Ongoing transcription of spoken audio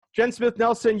Jen Smith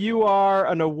Nelson, you are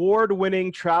an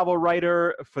award-winning travel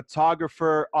writer,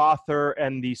 photographer, author,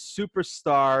 and the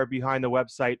superstar behind the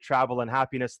website Travel and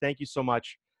Happiness. Thank you so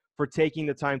much for taking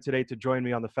the time today to join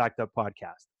me on the Fact Up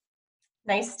podcast.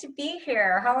 Nice to be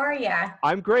here. How are you?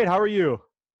 I'm great. How are you?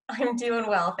 I'm doing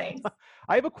well, thanks.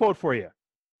 I have a quote for you.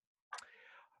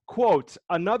 Quote,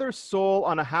 another soul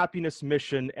on a happiness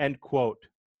mission, end quote.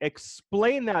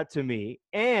 Explain that to me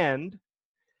and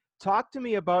talk to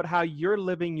me about how you're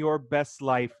living your best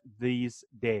life these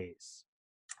days.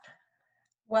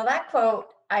 Well, that quote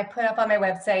I put up on my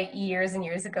website years and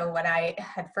years ago when I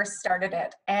had first started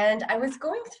it. And I was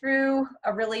going through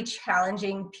a really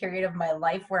challenging period of my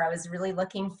life where I was really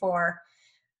looking for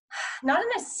not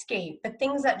an escape, but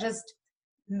things that just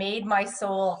made my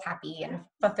soul happy and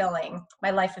fulfilling, my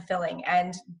life fulfilling.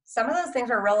 And some of those things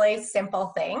were really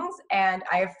simple things. And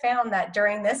I have found that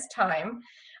during this time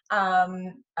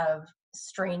of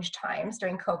strange times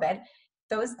during COVID,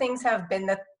 those things have been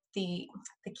the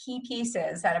key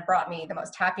pieces that have brought me the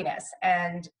most happiness.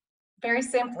 And very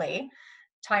simply,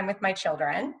 time with my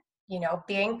children,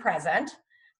 being present,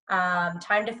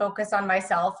 time to focus on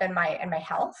myself and my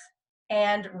health,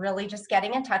 and really just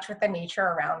getting in touch with the nature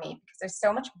around me, because there's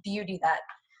so much beauty that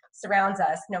surrounds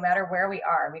us no matter where we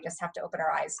are. We just have to open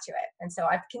our eyes to it. And so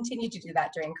I've continued to do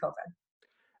that during COVID.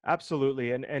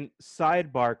 Absolutely. And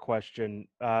sidebar question,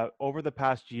 over the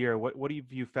past year, what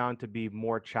have you found to be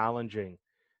more challenging?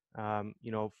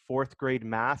 Fourth grade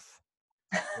math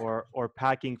or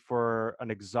packing for an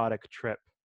exotic trip?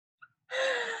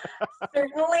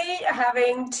 Certainly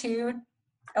having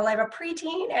I have a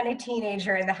preteen and a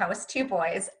teenager in the house, two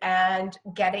boys, and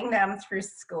getting them through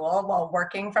school while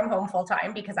working from home full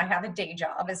time, because I have a day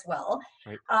job as well,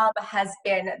 Right. has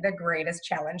been the greatest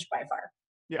challenge by far.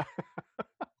 Yeah.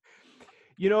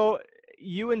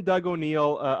 You and Doug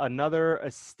O'Neill, another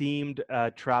esteemed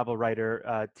travel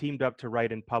writer, teamed up to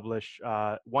write and publish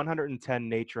 110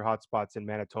 nature hotspots in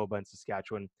Manitoba and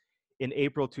Saskatchewan in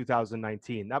April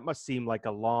 2019. That must seem like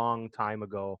a long time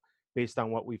ago based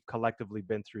on what we've collectively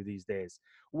been through these days.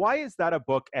 Why is that a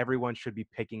book everyone should be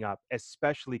picking up,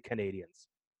 especially Canadians?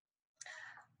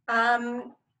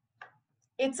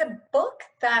 It's a book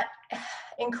that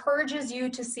encourages you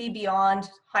to see beyond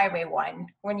Highway 1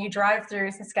 when you drive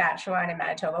through Saskatchewan and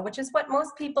Manitoba, which is what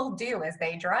most people do, is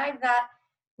they drive that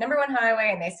number one highway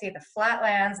and they see the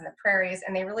flatlands and the prairies,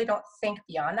 and they really don't think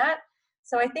beyond that.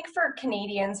 So I think for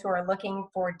Canadians who are looking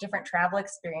for different travel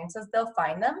experiences, they'll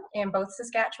find them in both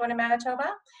Saskatchewan and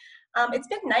Manitoba. It's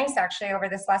been nice actually over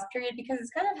this last period because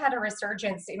it's kind of had a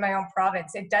resurgence in my own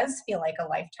province. It does feel like a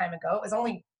lifetime ago. It was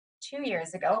only 2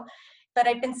 years ago. But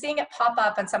I've been seeing it pop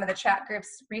up on some of the chat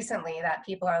groups recently that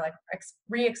people are like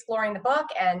re-exploring the book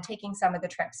and taking some of the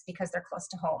trips because they're close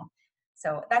to home.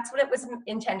 So that's what it was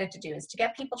intended to do, is to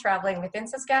get people traveling within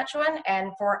Saskatchewan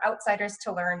and for outsiders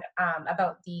to learn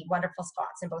about the wonderful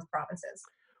spots in both provinces.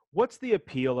 What's the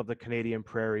appeal of the Canadian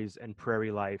prairies and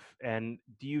prairie life? And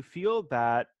do you feel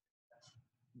that,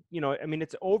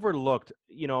 it's overlooked,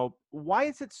 why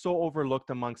is it so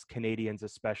overlooked amongst Canadians,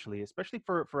 especially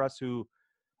for us who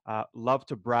love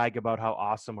to brag about how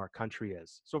awesome our country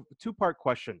is? So, two-part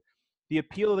question: the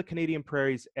appeal of the Canadian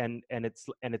prairies and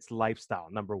its lifestyle.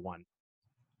 Number one.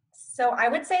 So I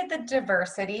would say the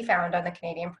diversity found on the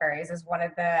Canadian prairies is one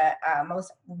of the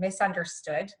most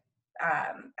misunderstood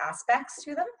aspects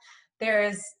to them.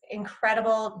 There's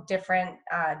incredible different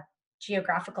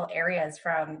geographical areas,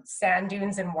 from sand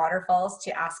dunes and waterfalls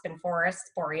to aspen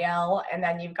forests, boreal, and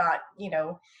then you've got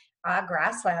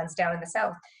grasslands down in the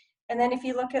south. And then if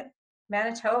you look at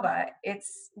Manitoba,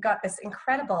 it's got this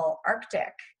incredible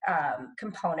Arctic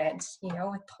component,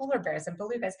 with polar bears and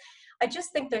belugas. I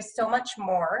just think there's so much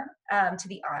more to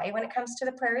the eye when it comes to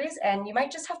the prairies, and you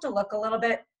might just have to look a little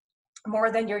bit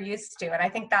more than you're used to. And I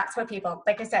think that's what people,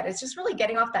 like I said, it's just really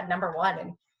getting off that number one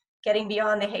and getting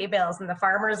beyond the hay bales and the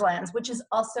farmers' lands, which is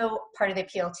also part of the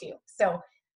appeal too. So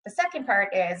the second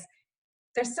part is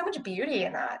there's so much beauty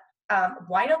in that.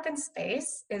 Wide open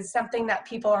space is something that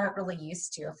people aren't really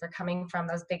used to if they're coming from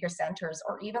those bigger centers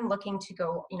or even looking to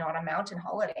go, on a mountain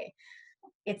holiday.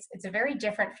 It's a very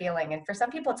different feeling. And for some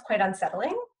people, it's quite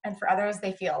unsettling. And for others,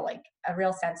 they feel like a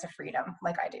real sense of freedom,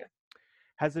 like I do.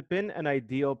 Has it been an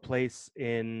ideal place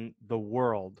in the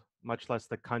world, much less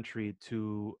the country,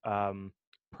 to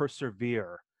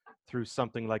persevere through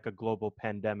something like a global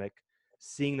pandemic,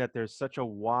 seeing that there's such a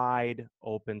wide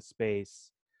open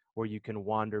space where you can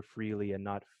wander freely and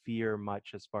not fear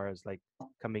much as far as like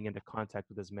coming into contact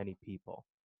with as many people?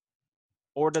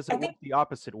 Or does it work the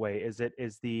opposite way? Is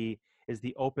the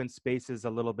open spaces a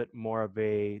little bit more of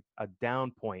a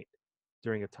down point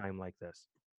during a time like this?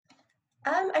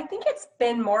 I think it's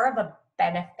been more of a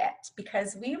benefit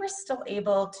because we were still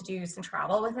able to do some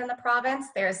travel within the province.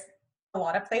 There's a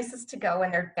lot of places to go,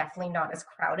 and they're definitely not as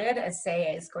crowded as,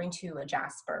 say, as going to a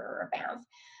Jasper or a Banff.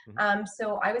 Mhm.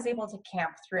 So I was able to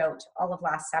camp throughout all of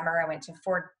last summer. I went to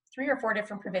three or four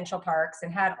different provincial parks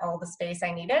and had all the space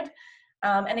I needed.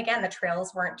 And again, the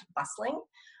trails weren't bustling,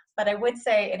 but I would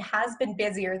say it has been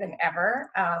busier than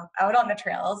ever out on the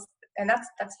trails, and that's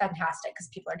fantastic because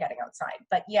people are getting outside.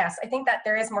 But yes, I think that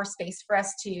there is more space for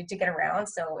us to get around,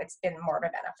 so it's been more of a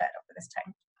benefit over this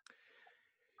time.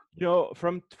 You know,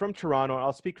 from Toronto,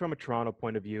 I'll speak from a Toronto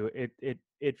point of view.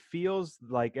 It feels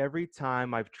like every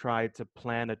time I've tried to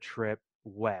plan a trip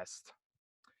west,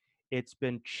 it's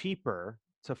been cheaper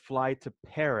to fly to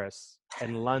Paris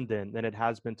and London than it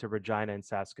has been to Regina and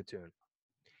Saskatoon.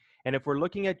 And if we're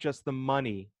looking at just the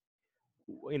money,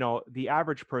 you know, the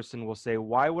average person will say,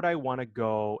 why would I want to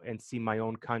go and see my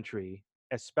own country,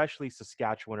 especially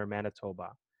Saskatchewan or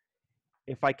Manitoba,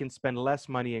 if I can spend less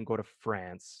money and go to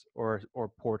France or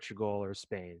Portugal or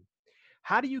Spain?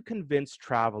 How do you convince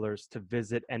travelers to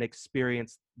visit and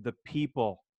experience the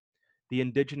people, the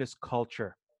indigenous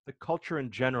culture, the culture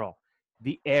in general,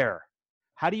 the air?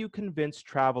 How do you convince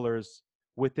travelers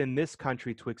within this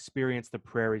country to experience the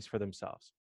prairies for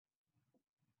themselves?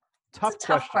 It's Tough a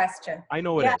tough question. question. I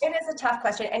know it Yeah, is. it is a tough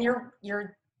question, and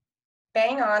you're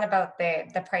bang on about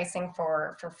the pricing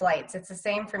for flights. It's the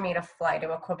same for me to fly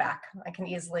to a Quebec. I can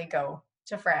easily go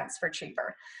to France for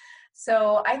cheaper.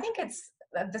 So I think it's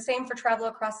the same for travel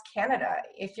across Canada.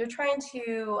 If you're trying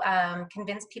to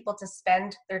convince people to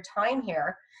spend their time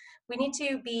here, we need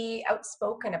to be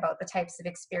outspoken about the types of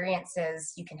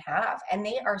experiences you can have, and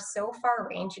they are so far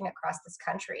ranging across this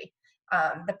country.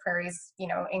 The prairies,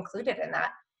 included in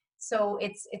that. So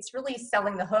it's really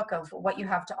selling the hook of what you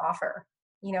have to offer.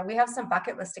 We have some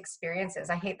bucket list experiences.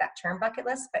 I hate that term bucket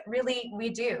list, but really we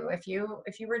do. If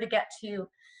you were to get to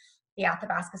the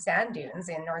Athabasca Sand Dunes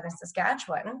in northern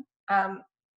Saskatchewan,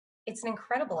 it's an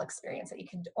incredible experience that you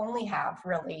could only have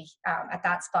really at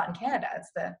that spot in Canada.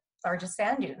 It's the largest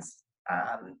sand dunes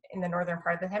in the northern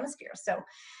part of the hemisphere. So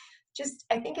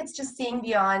I think it's just seeing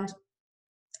beyond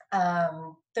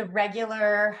the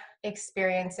regular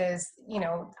experiences,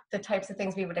 the types of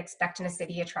things we would expect in a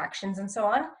city, attractions and so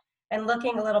on, and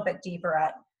looking a little bit deeper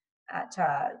at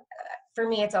for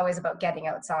me, it's always about getting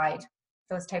outside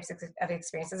those types of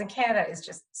experiences. And Canada is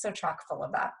just so chock full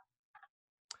of that.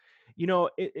 You know,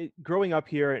 growing up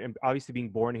here and obviously being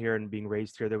born here and being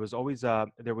raised here, there was always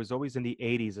in the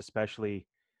 '80s, especially,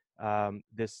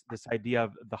 this idea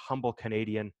of the humble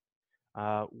Canadian.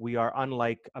 We are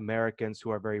unlike Americans who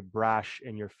are very brash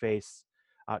in your face.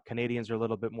 Canadians are a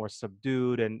little bit more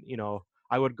subdued, and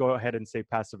I would go ahead and say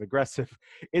passive aggressive.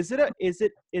 Is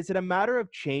it a matter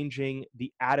of changing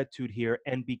the attitude here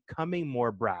and becoming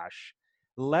more brash,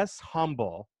 less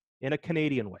humble in a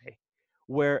Canadian way,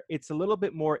 where it's a little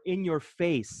bit more in your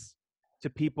face to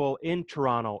people in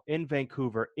Toronto, in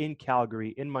Vancouver, in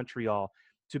Calgary, in Montreal,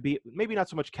 to be maybe not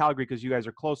so much Calgary because you guys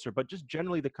are closer, but just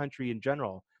generally the country in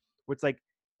general, where it's like,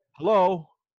 hello,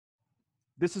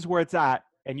 this is where it's at,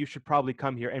 and you should probably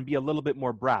come here and be a little bit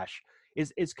more brash.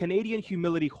 Is Canadian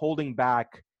humility holding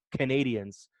back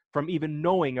Canadians from even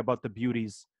knowing about the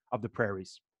beauties of the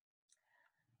prairies?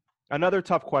 Another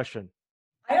tough question.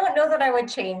 I don't know that I would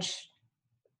change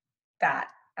that,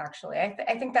 actually.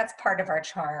 I think that's part of our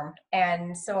charm.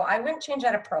 And so I wouldn't change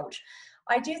that approach.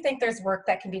 I do think there's work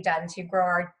that can be done to grow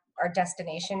our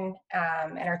destination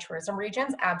and our tourism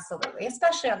regions, absolutely,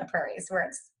 especially on the prairies where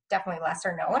it's definitely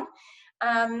lesser known.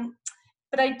 Um,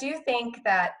 but I do think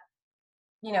that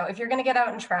if you're going to get out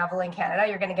and travel in Canada,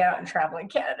 you're going to get out and travel in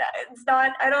Canada. It's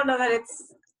not, I don't know that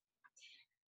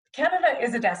Canada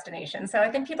is a destination. So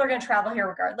I think people are going to travel here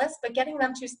regardless, but getting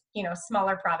them to,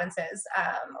 smaller provinces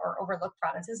or overlooked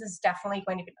provinces is definitely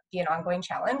going to be an ongoing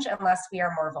challenge unless we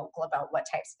are more vocal about what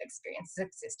types of experiences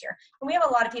exist here. And we have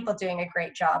a lot of people doing a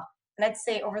great job. And I'd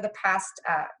say over the past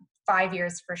 5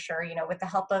 years for sure, with the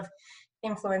help of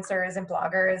influencers and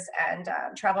bloggers and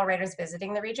travel writers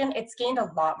visiting the region, it's gained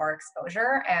a lot more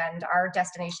exposure. And our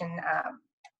destination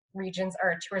regions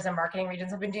or tourism marketing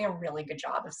regions have been doing a really good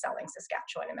job of selling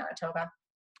Saskatchewan and Manitoba.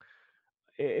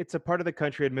 It's a part of the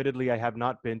country, admittedly, I have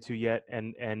not been to yet,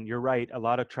 and you're right. A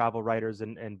lot of travel writers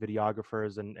and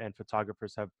videographers and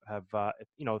photographers have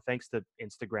thanks to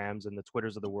Instagrams and the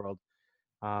Twitters of the world,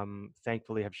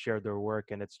 thankfully have shared their work,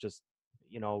 and it's just,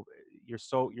 you know, you're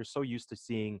so used to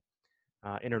seeing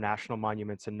international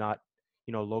monuments and not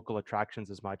local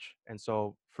attractions as much. And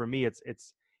so for me,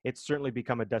 it's certainly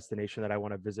become a destination that I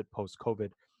want to visit post COVID.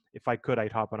 if I could,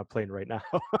 I'd hop on a plane right now.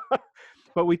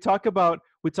 But we talk about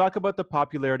the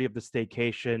popularity of the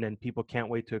staycation, and people can't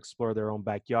wait to explore their own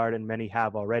backyard, and many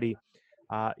have already.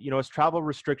 As travel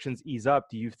restrictions ease up,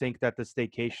 do you think that the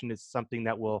staycation is something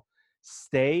that will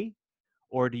stay,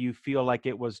 or do you feel like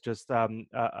it was just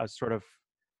a sort of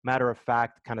matter of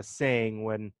fact kind of saying,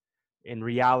 when in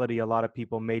reality a lot of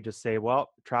people may just say,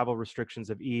 well, travel restrictions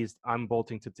have eased, I'm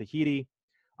bolting to Tahiti,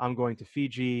 I'm going to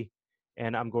Fiji,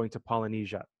 and I'm going to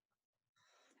Polynesia?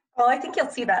 Well, I think you'll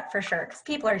see that for sure because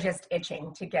people are just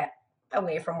itching to get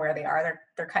away from where they are.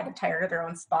 They're kind of tired of their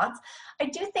own spots. I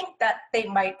do think that they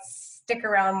might stick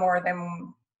around more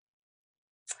than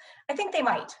I think they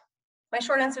might. My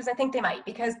short answer is I think they might,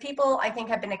 because people, I think,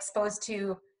 have been exposed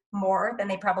to more than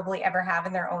they probably ever have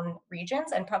in their own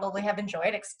regions and probably have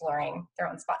enjoyed exploring their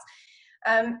own spots.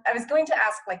 I was going to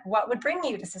ask, like, what would bring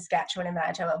you to Saskatchewan and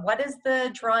Manitoba? What is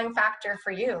the drawing factor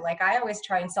for you? Like, I always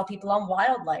try and sell people on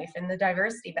wildlife and the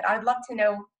diversity, but I'd love to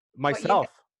know what you think. Myself,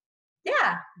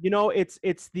 Yeah.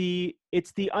 it's the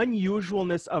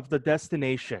unusualness of the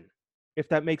destination, if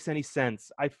that makes any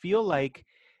sense. I feel like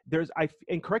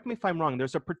and correct me if I'm wrong,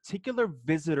 there's a particular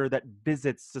visitor that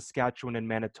visits Saskatchewan and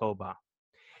Manitoba,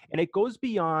 and it goes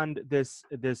beyond this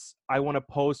I want to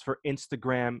pose for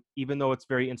Instagram, even though it's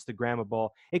very Instagrammable.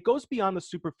 It goes beyond the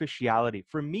superficiality.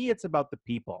 For me, it's about the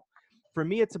people. For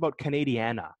me, it's about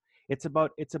Canadiana. It's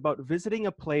about visiting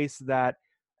a place that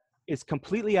is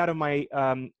completely out of my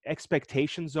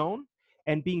expectation zone,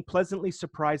 and being pleasantly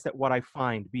surprised at what I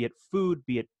find, be it food,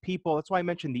 be it people. That's why I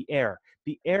mentioned the air.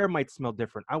 The air might smell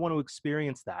different. I want to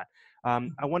experience that.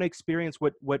 I want to experience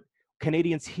what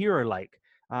Canadians here are like.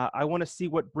 I want to see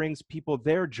what brings people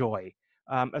their joy,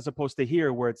 as opposed to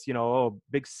here where it's, oh,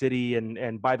 big city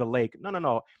and by the lake. No, no,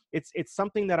 no. It's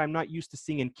something that I'm not used to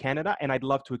seeing in Canada, and I'd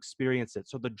love to experience it.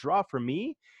 So the draw for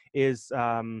me is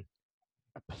a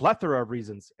plethora of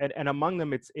reasons, and among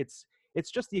them,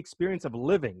 it's just the experience of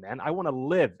living, man. I want to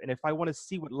live, and if I want to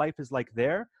see what life is like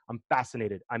there, I'm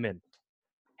fascinated. I'm in,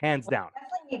 hands down.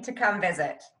 Definitely need to come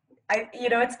visit.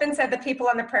 It's been said that people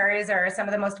on the prairies are some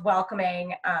of the most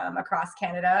welcoming across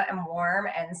Canada and warm.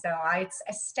 And so I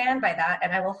stand by that,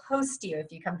 and I will host you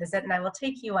if you come visit, and I will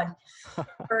take you on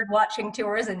bird watching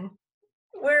tours and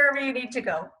wherever you need to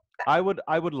go. I would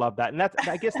love that. And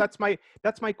I guess that's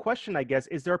my question, I guess.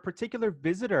 Is there a particular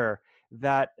visitor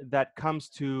that comes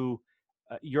to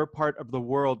your part of the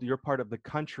world, your part of the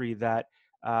country, that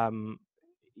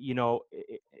you know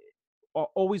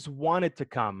always wanted to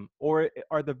come? Or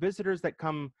are the visitors that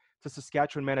come to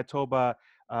Saskatchewan, Manitoba,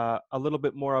 a little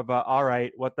bit more of a, all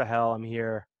right, what the hell, I'm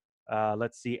here,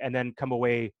 let's see, and then come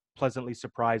away pleasantly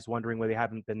surprised, wondering why they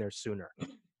haven't been there sooner?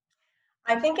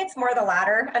 I think it's more the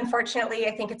latter. Unfortunately,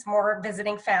 I think it's more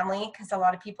visiting family, because a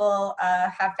lot of people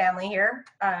have family here.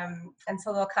 And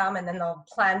so they'll come and then they'll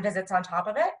plan visits on top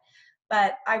of it.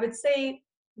 But I would say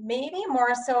maybe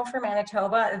more so for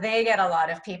Manitoba, they get a lot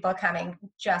of people coming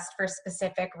just for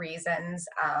specific reasons.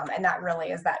 And that really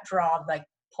is that draw of like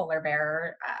polar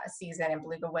bear season and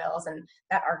beluga whales and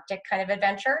that Arctic kind of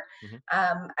adventure.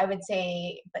 I would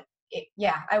say, but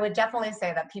I would definitely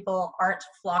say that people aren't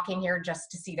flocking here just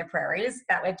to see the prairies.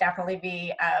 That would definitely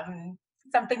be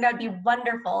something that would be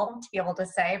wonderful to be able to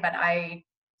say, but I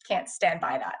can't stand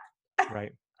by that.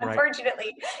 Right.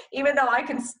 Unfortunately, even though I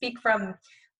can speak from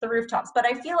the rooftops. But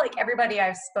I feel like everybody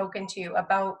I've spoken to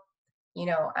about,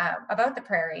 about the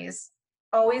prairies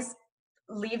always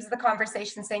leaves the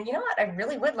conversation saying, you know what, I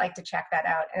really would like to check that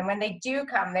out. And when they do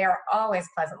come, they are always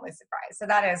pleasantly surprised. So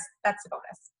that's a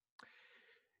bonus.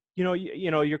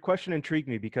 Your question intrigued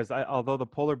me, because although the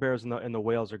polar bears and the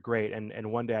whales are great,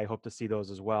 and one day I hope to see those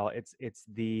as well, it's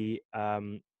the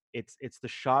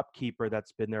shopkeeper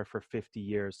that's been there for 50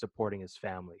 years supporting his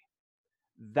family.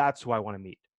 That's who I want to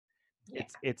meet. Yeah.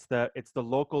 It's the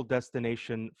local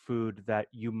destination food that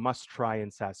you must try in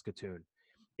Saskatoon.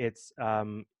 It's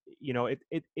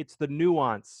it's the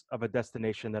nuance of a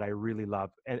destination that I really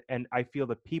love, and I feel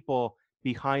the people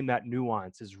behind that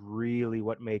nuance is really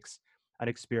what makes an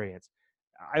experience.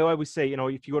 I always say,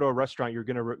 if you go to a restaurant, you're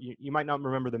gonna you might not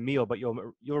remember the meal, but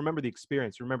you'll remember the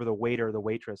experience. You remember the waiter or the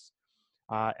waitress,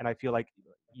 and I feel like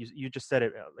you just said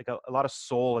it, like a lot of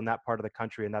soul in that part of the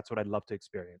country, and that's what I'd love to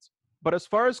experience. But as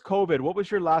far as COVID, what was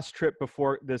your last trip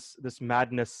before this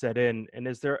madness set in? And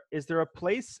is there a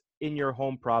place in your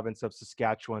home province of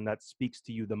Saskatchewan that speaks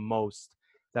to you the most,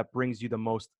 that brings you the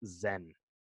most zen?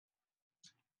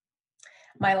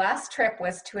 My last trip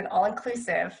was to an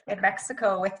all-inclusive in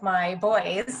Mexico with my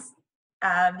boys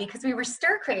because we were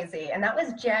stir crazy, and that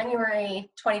was January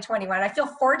 2021. I feel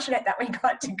fortunate that we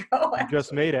got to go. You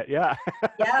just made it, yeah.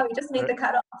 Yeah, we just made the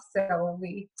cutoff, so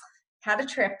we had a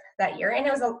trip that year, and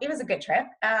it was a good trip.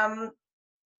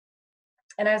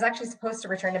 And I was actually supposed to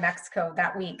return to Mexico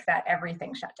that week that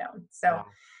everything shut down. So Wow.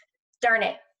 darn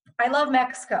it. I love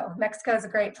Mexico. Mexico is a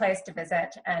great place to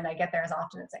visit, and I get there as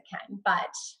often as I can.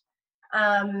 But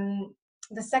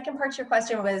the second part of your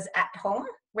question was at home.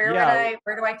 Yeah.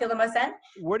 Where do I feel the most zen?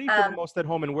 Where do you feel the most at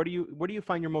home, and where do you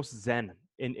find your most zen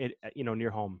in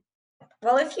near home?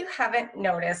 Well, if you haven't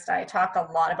noticed, I talk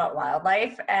a lot about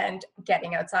wildlife and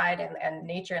getting outside and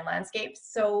nature and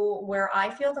landscapes. So where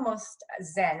I feel the most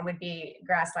zen would be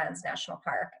Grasslands National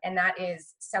Park, and that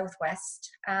is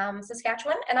southwest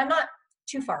Saskatchewan. And I'm not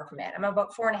too far from it. I'm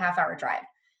about 4.5 hour drive.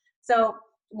 So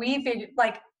we figured,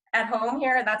 like, at home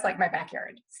here, that's like my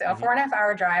backyard. So a Mhm. 4.5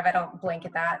 hour drive, I don't blink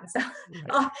at that. And so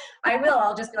Right.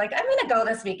 I'll just be like, I'm going to go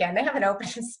this weekend. They have an open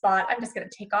spot. I'm just going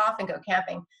to take off and go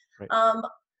camping. Right. Um,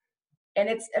 and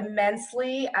it's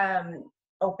immensely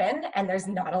open, and there's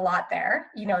not a lot there.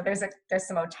 You know, there's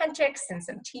some authentics and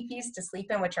some teepees to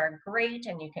sleep in, which are great,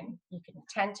 and you can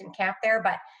tent and camp there.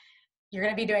 But you're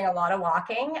going to be doing a lot of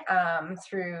walking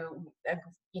through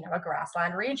a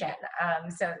grassland region.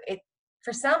 So it,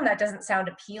 for some, that doesn't sound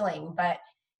appealing, but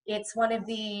it's one of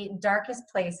the darkest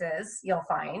places you'll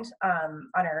find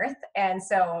on Earth. And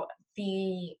so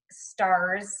the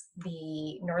stars,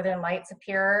 the northern lights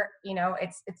appear, you know,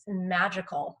 it's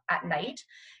magical at night.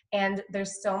 And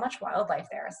there's so much wildlife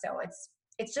there. So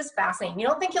it's just fascinating. You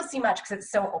don't think you'll see much because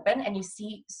it's so open, and you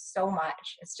see so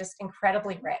much. It's just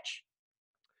incredibly rich.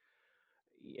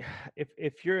 Yeah,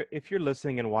 if you're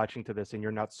listening and watching to this and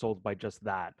you're not sold by just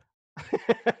that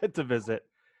to visit,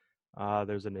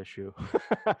 there's an issue.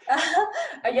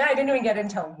 Yeah, I didn't even get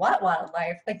into what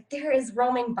wildlife. Like, there is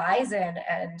roaming bison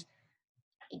and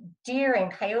deer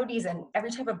and coyotes and every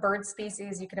type of bird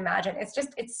species you can imagine.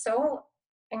 It's so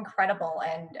incredible,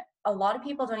 and a lot of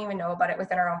people don't even know about it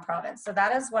within our own province. So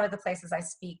that is one of the places I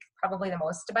speak probably the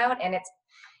most about, and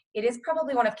it is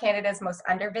probably one of Canada's most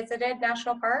undervisited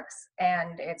national parks,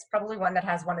 and it's probably one that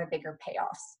has one of the bigger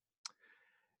payoffs.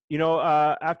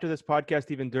 After this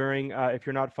podcast, even during, if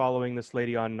you're not following this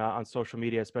lady on social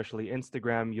media, especially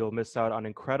Instagram, you'll miss out on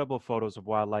incredible photos of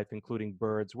wildlife, including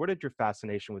birds. Where did your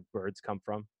fascination with birds come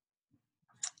from?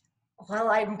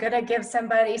 Well, I'm gonna give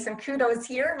somebody some kudos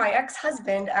here. My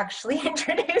ex-husband actually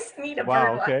introduced me to bird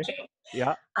Wow. Okay. watching.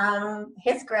 Yeah.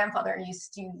 His grandfather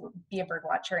used to be a bird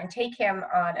watcher and take him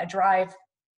on a drive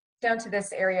down to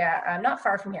this area, not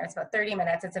far from here. It's about 30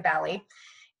 minutes. It's a valley,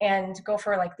 and go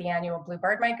for like the annual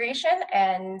bluebird migration.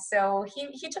 And so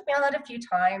he took me on that a few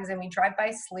times, and we drive by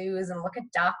sloughs and look at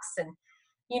ducks. And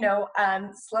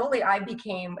slowly I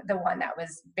became the one that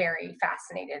was very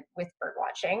fascinated with bird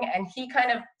watching, and he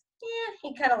kind of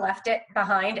left it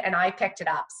behind, and I picked it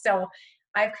up. So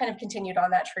I've kind of continued on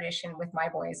that tradition with my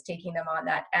boys, taking them on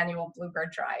that annual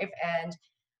bluebird drive. And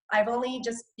I've only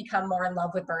just become more in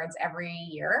love with birds every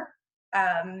year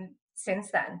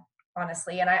since then,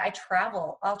 honestly. And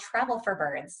I'll travel for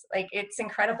birds. Like, it's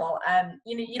incredible.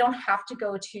 You don't have to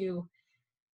go to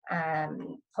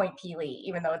Point Pelee,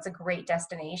 even though it's a great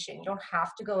destination. You don't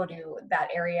have to go to that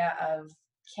area of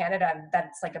Canada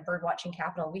that's like a bird watching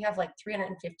capital. We have like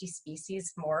 350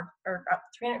 species more, or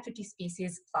 350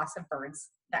 species plus of birds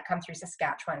that come through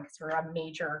Saskatchewan, because we're a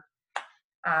major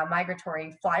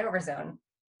migratory flyover zone.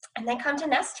 And they come to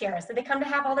nest here, so they come to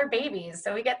have all their babies.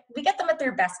 So we get them at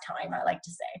their best time, I like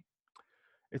to say.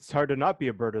 It's hard to not be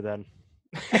a birder then,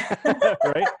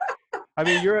 right? I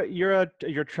mean, you're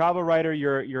a travel writer.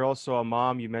 You're also a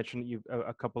mom. You mentioned you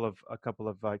a couple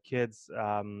of kids.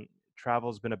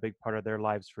 Travel's been a big part of their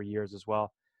lives for years as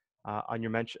well. On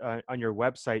your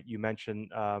website, you mentioned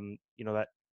that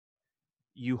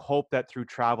you hope that through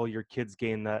travel your kids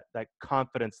gain that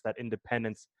confidence, that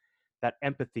independence, that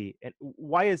empathy. And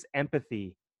why is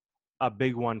empathy a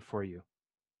big one for you?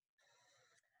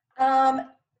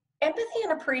 Um, Empathy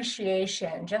and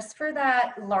appreciation, just for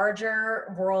that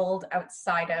larger world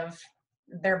outside of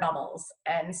their bubbles.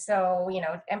 And so,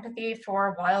 empathy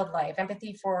for wildlife,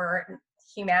 empathy for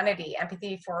humanity,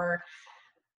 empathy for,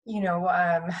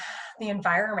 the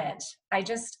environment.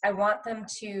 I want them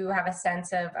to have a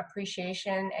sense of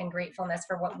appreciation and gratefulness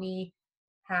for what we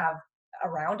have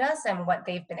around us and what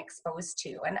they've been exposed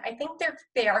to. And I think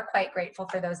they are quite grateful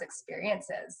for those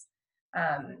experiences.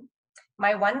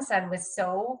 My one son was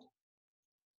so,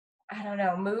 I don't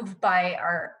know, moved by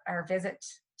our visit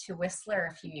to Whistler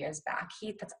a few years back.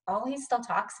 That's all he still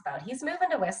talks about. He's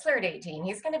moving to Whistler at 18.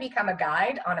 He's going to become a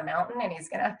guide on a mountain, and he's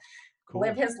going to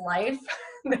live Cool. his life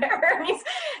there.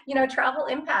 And travel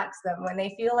impacts them when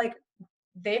they feel like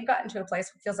they've gotten to a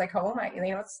place that feels like home.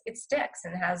 It sticks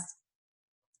and has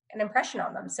an impression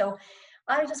on them. So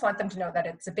I just want them to know that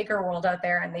it's a bigger world out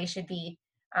there and they should be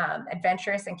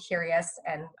adventurous and curious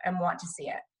and want to see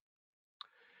it.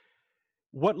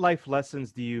 What life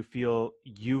lessons do you feel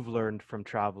you've learned from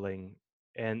traveling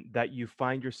and that you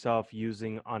find yourself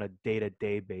using on a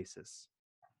day-to-day basis?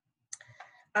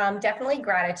 Definitely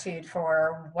gratitude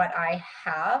for what I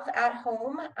have at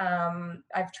home.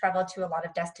 I've traveled to a lot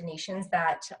of destinations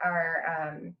that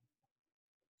are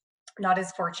not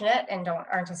as fortunate and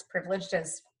aren't as privileged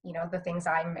as the things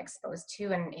I'm exposed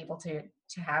to and able to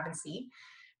have and see.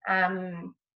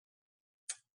 Um,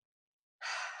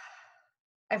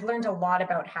 I've learned a lot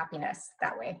about happiness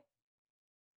that way.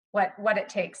 What it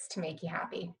takes to make you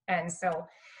happy, and so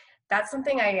that's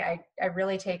something I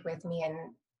really take with me, and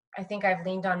I think I've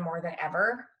leaned on more than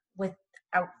ever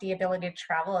without the ability to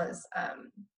travel is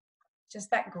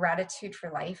just that gratitude for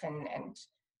life and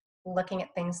looking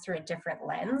at things through a different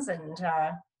lens and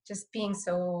just being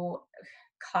so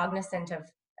cognizant of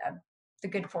the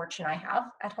good fortune I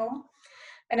have at home.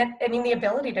 And I mean, the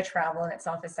ability to travel in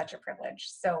itself is such a privilege.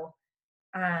 So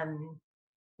um,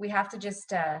 we have to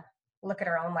just look at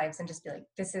our own lives and just be like,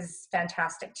 this is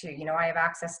fantastic too. I have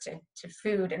access to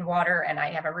food and water, and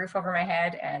I have a roof over my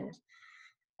head, and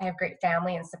I have great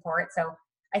family and support. So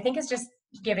I think it's just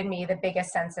given me the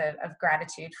biggest sense of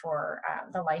gratitude for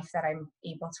the life that I'm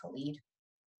able to lead.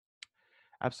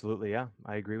 Absolutely, yeah,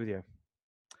 I agree with you.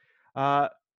 Uh,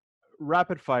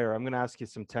 Rapid fire. I'm going to ask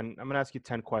you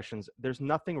 10 questions. There's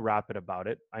nothing rapid about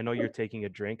it. I know you're taking a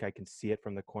drink. I can see it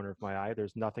from the corner of my eye.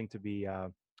 There's nothing to be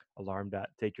alarmed at.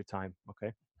 Take your time,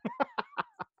 okay?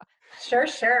 Sure,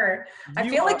 sure. I You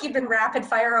feel are like you've been rapid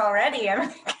fire already.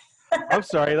 I'm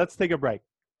sorry. Let's take a break.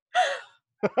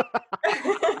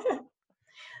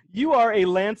 You are a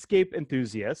landscape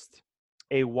enthusiast,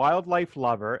 a wildlife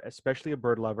lover, especially a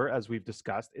bird lover, as we've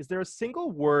discussed. Is there a single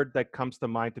word that comes to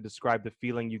mind to describe the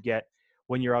feeling you get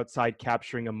when you're outside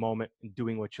capturing a moment and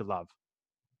doing what you love?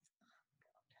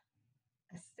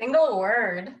 A single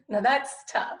word. Now that's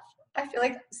tough. I feel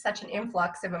like such an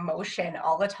influx of emotion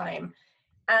all the time.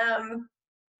 Um,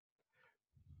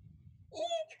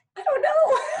 I don't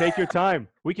know. Take your time.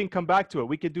 We can come back to it.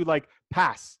 We could do like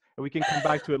pass, and we can come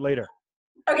back to it later.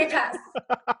 Okay, pass.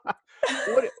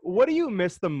 What do you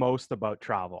miss the most about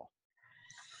travel?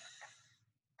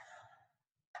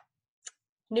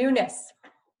 Newness.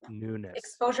 Newness.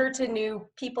 Exposure to new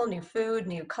people, new food,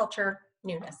 new culture,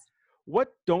 newness.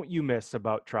 What don't you miss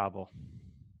about travel?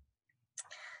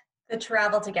 The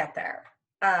travel to get there.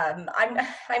 I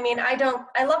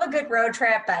love a good road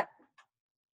trip, but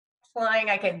flying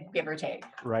I can give or take.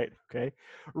 Right. Okay.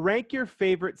 Rank your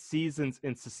favorite seasons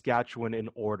in Saskatchewan in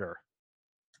order.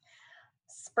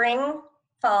 Spring,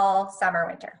 fall, summer,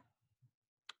 winter.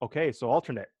 Okay. So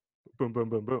alternate. Boom, boom,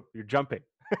 boom, boom. You're jumping.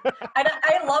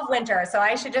 I love winter, so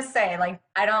I should just say, like,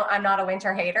 I'm not a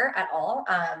winter hater at all.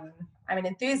 I'm an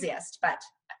enthusiast, but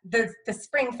the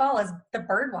spring, fall is the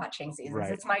bird watching seasons.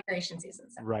 Right. It's migration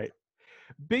seasons. So. Right.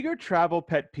 Bigger travel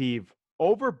pet peeve: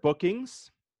 overbookings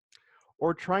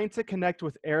or trying to connect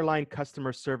with airline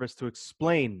customer service to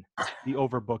explain the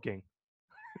overbooking?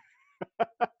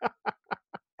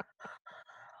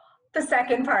 The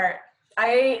second part.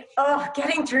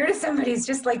 Getting through to somebody is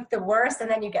just like the worst,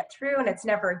 and then you get through and it's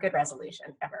never a good resolution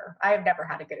ever. I've never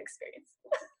had a good experience.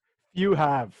 You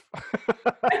have.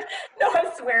 No,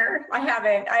 I swear I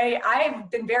haven't. I've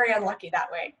been very unlucky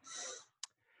that way.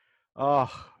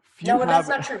 Oh, No, that's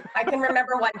not true. I can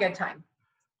remember one good time.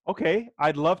 Okay,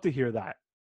 I'd love to hear that.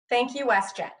 Thank you,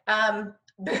 WestJet.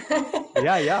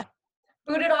 Yeah.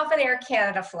 Booted off an Air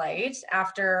Canada flight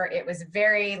after it was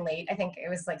very late. I think it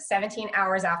was like 17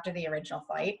 hours after the original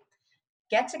flight.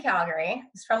 Get to Calgary.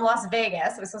 It's from Las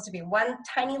Vegas. It was supposed to be one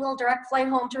tiny little direct flight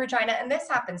home to Regina. And this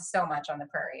happens so much on the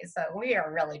prairies. So we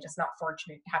are really just not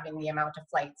fortunate having the amount of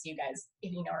flights you guys,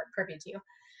 are privy to.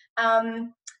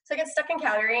 So I get stuck in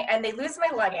Calgary and they lose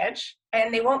my luggage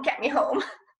and they won't get me home.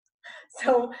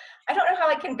 So I don't know how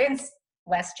I convinced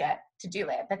WestJet to do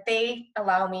it, but they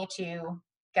allow me to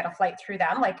get a flight through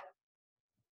them. Like,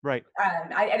 right.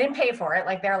 I didn't pay for it.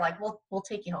 Like, they're like, we'll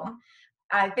take you home.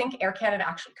 I think Air Canada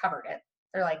actually covered it.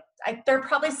 They're like, they're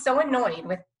probably so annoyed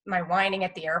with my whining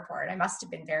at the airport. I must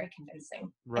have been very convincing.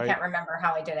 Right. I can't remember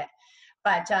how I did it.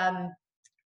 But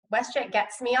WestJet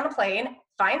gets me on a plane,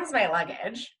 finds my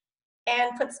luggage,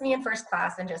 and puts me in first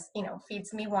class and just,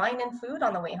 feeds me wine and food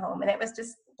on the way home. And it was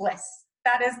just bliss.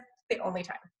 That is the only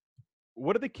time.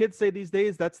 What do the kids say these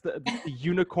days? That's the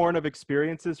unicorn of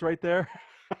experiences right there.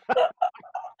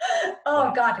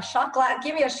 Oh God, a shot glass.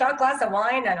 Give me a shot glass of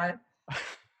wine and a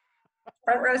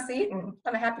front row seat and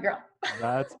I'm a happy girl.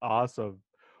 That's awesome.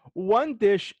 One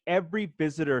dish every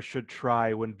visitor should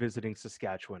try when visiting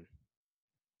Saskatchewan.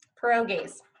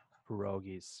 Pierogies.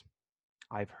 Pierogies.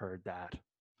 I've heard that.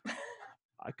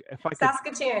 If I could,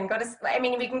 Saskatoon. I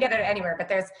mean, we can get it anywhere, but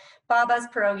there's Baba's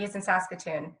Pierogies in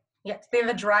Saskatoon. Yeah, they have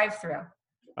a drive-through.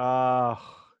 uh,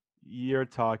 you're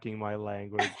talking my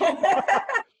language.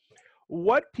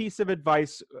 What piece of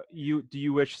advice do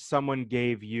you wish someone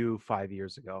gave you 5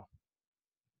 years ago?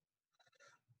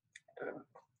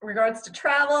 Regards to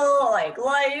travel, like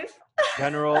life.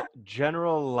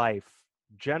 General life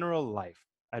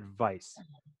advice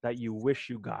that you wish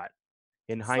you got.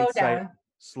 In Slow hindsight, down.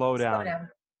 slow Slow down. down.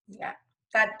 Yeah.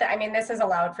 I mean, this has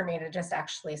allowed for me to just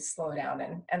actually slow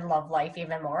down and love life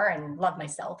even more and love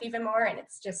myself even more. And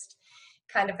it's just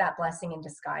kind of that blessing in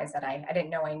disguise that I didn't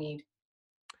know I need.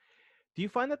 Do you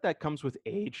find that comes with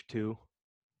age too?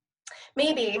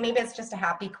 Maybe it's just a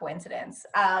happy coincidence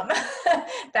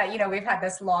that, we've had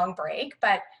this long break,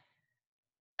 but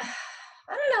I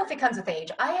don't know if it comes with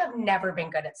age. I have never been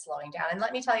good at slowing down. And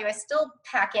let me tell you, I still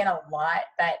pack in a lot,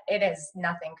 but it is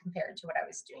nothing compared to what I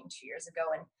was doing 2 years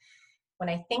ago. And when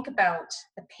I think about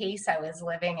the pace I was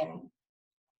living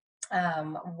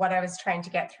and what I was trying to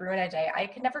get through in a day, I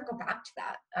could never go back to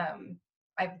that.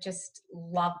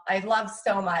 I love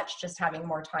so much just having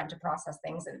more time to process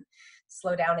things and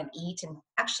slow down and eat and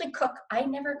actually cook. I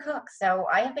never cook. So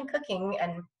I have been cooking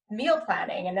and meal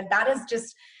planning. And that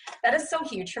is so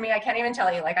huge for me. I can't even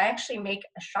tell you, like, I actually make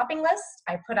a shopping list.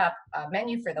 I put up a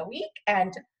menu for the week,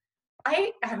 and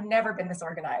I have never been this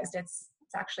organized. It's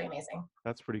actually amazing.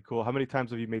 That's pretty cool. How many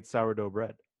times have you made sourdough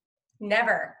bread?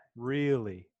 Never.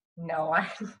 Really? No,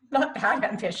 I'm not that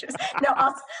ambitious. No,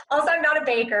 also I'm not a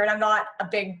baker and I'm not a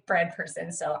big bread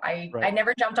person. So I Right.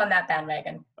 never jumped on that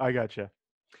bandwagon. I gotcha.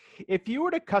 If you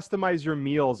were to customize your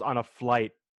meals on a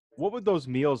flight, what would those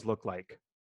meals look like?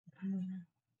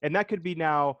 And that could be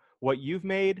now what you've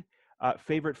made,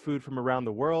 favorite food from around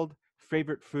the world,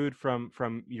 favorite food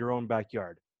from your own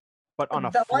backyard, but on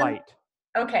a flight.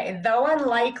 Though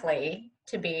unlikely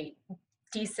to be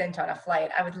decent on a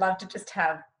flight, I would love to just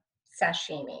have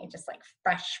sashimi, just like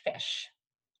fresh fish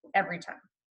every time.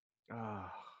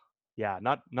 Yeah,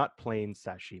 not plain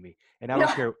sashimi. And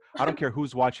No, I don't care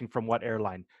who's watching from what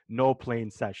airline. No plain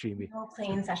sashimi. no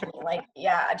plain sashimi. Like,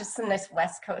 yeah, just some nice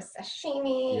West Coast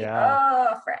sashimi. Yeah.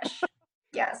 Oh, fresh.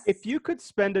 Yes. If you could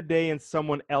spend a day in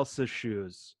someone else's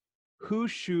shoes, whose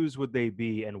shoes would they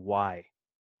be and why?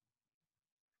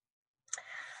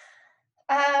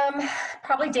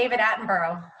 Probably David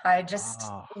Attenborough. I just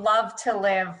Ah, love to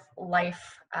live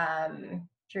life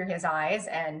through his eyes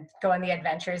and go on the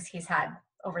adventures he's had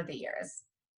over the years.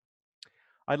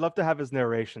 I'd love to have his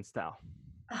narration style.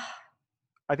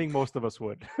 I think most of us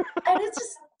would. And it's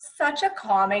just such a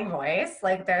calming voice.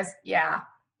 Like yeah,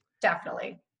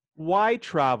 definitely. Why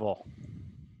travel?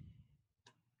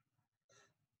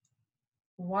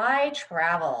 Why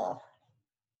travel?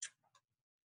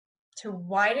 To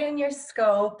widen your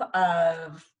scope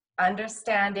of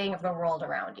understanding of the world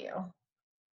around you.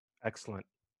 Excellent.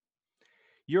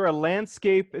 You're a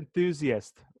landscape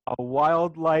enthusiast, a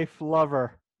wildlife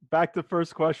lover. Back to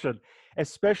first question,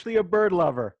 especially a bird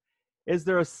lover. Is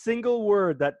there a single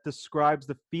word that describes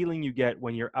the feeling you get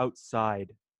when you're outside,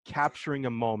 capturing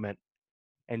a moment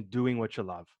and doing what you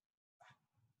love?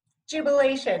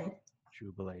 Jubilation.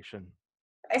 Jubilation.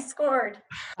 I scored.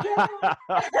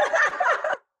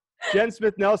 Jen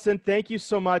Smith Nelson, thank you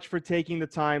so much for taking the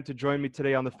time to join me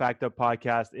today on the Fact Up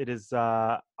podcast. It is,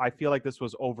 I feel like this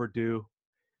was overdue.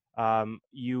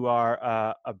 You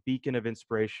are a beacon of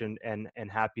inspiration and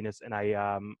happiness. And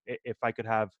if I could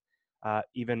have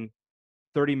even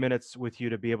 30 minutes with you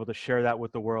to be able to share that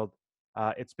with the world,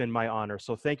 it's been my honor.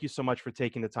 So thank you so much for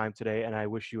taking the time today. And I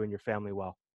wish you and your family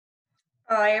well.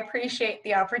 Oh, I appreciate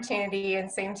the opportunity,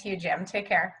 and same to you, Jim. Take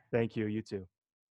care. Thank you. You too.